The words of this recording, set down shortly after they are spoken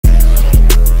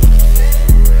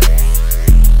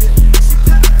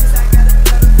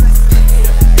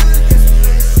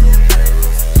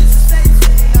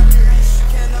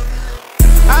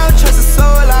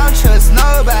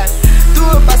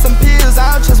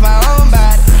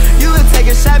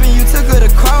snapping, you took her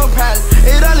to Chrome Palace.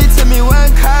 It only took me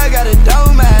one car, got a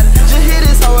dome at it. Just hit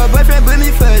this hoe, her boyfriend put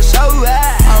me for a show.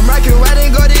 I'm rocking white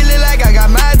and gold, it look like I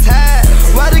got my ties.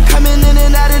 Water coming in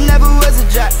and out, it never was a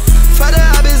drop. For the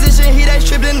opposition, he they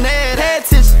stripped the net. Pay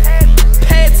attention,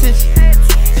 pay attention,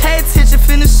 pay attention,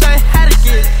 finna show you how to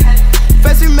get it.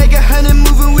 First we make 100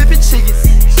 moving, whipping chickens.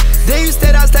 Then you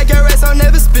stayed out, stack your rest, I'll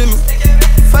never spin me.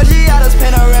 4 Giottos,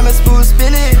 panorama, spoon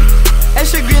spinning.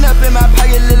 Extra green up in my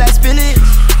pocket, look like spinach.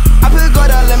 I put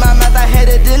gold all in my mouth, I had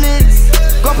a dentist.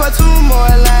 Go put 2 more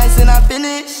lines and I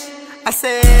finish. I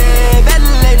said,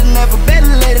 better late than never,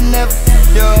 better late than never.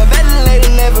 Yo, better late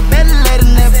than never, better late